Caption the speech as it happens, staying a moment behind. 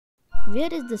Where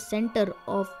is the center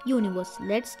of universe?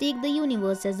 Let's take the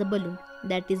universe as a balloon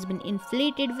that has been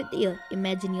inflated with air.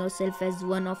 Imagine yourself as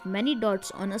one of many dots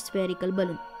on a spherical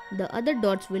balloon. The other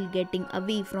dots will getting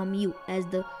away from you as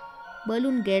the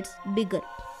balloon gets bigger.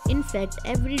 In fact,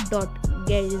 every dot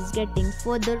is getting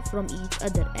further from each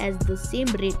other at the same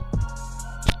rate.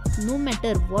 No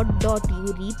matter what dot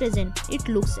you represent, it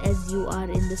looks as you are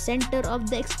in the center of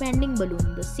the expanding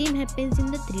balloon. The same happens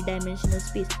in the three-dimensional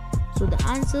space. So the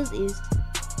answer is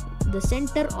the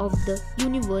center of the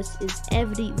universe is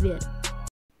everywhere.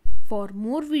 For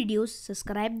more videos,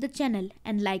 subscribe the channel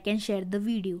and like and share the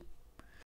video.